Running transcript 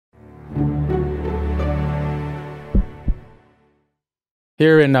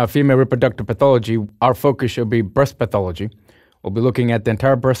Here in female reproductive pathology, our focus shall be breast pathology. We'll be looking at the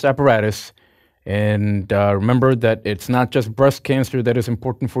entire breast apparatus, and remember that it's not just breast cancer that is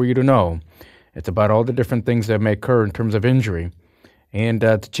important for you to know. It's about all the different things that may occur in terms of injury, and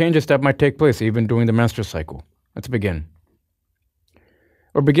the changes that might take place even during the menstrual cycle. Let's begin.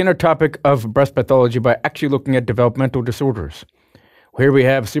 We'll begin our topic of breast pathology by actually looking at developmental disorders. Here we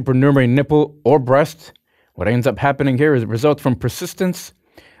have supernumerary nipple or breast. What ends up happening here is it results from persistence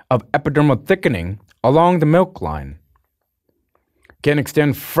of epidermal thickening along the milk line. Can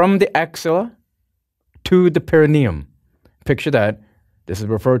extend from the axilla to the perineum. Picture that. This is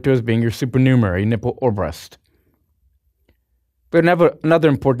referred to as being your supernumerary nipple or breast. We have another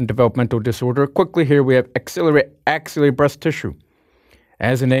important developmental disorder. Quickly here we have axillary breast tissue.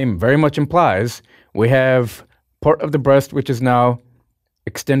 As the name very much implies, we have part of the breast which is now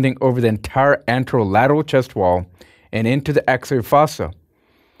extending over the entire anterolateral chest wall and into the axillary fossa.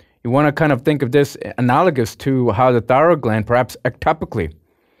 You want to kind of think of this analogous to how the thyroid gland, perhaps ectopically,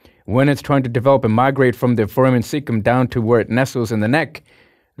 when it's trying to develop and migrate from the foramen cecum down to where it nestles in the neck,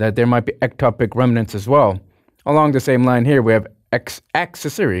 that there might be ectopic remnants as well. Along the same line here, we have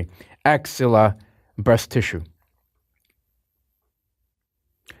accessory axilla breast tissue.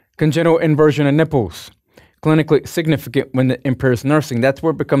 Congenital inversion of nipples. Clinically significant when it impairs nursing. That's where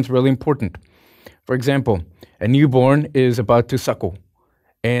it becomes really important. For example, a newborn is about to suckle,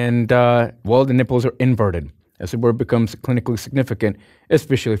 and the nipples are inverted. That's where it becomes clinically significant,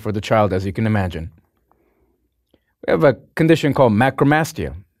 especially for the child, as you can imagine. We have a condition called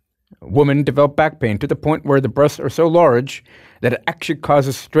macromastia. Women develop back pain to the point where the breasts are so large that it actually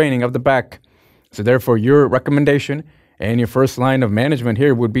causes straining of the back. So therefore, your recommendation and your first line of management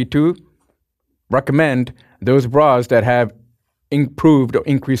here would be to recommend those bras that have improved or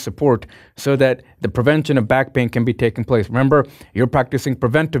increased support so that the prevention of back pain can be taking place. Remember, you're practicing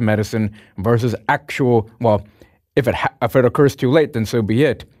preventive medicine versus actual, if it occurs too late, then so be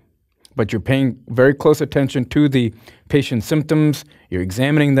it. But you're paying very close attention to the patient's symptoms, you're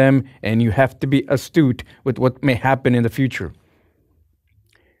examining them, and you have to be astute with what may happen in the future.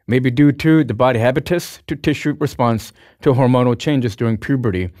 Maybe due to the body habitus to tissue response to hormonal changes during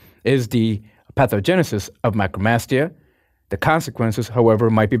puberty is the pathogenesis of macromastia. The consequences, however,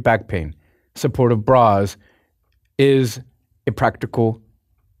 might be back pain. Supportive bras is a practical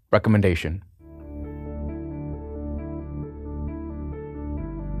recommendation.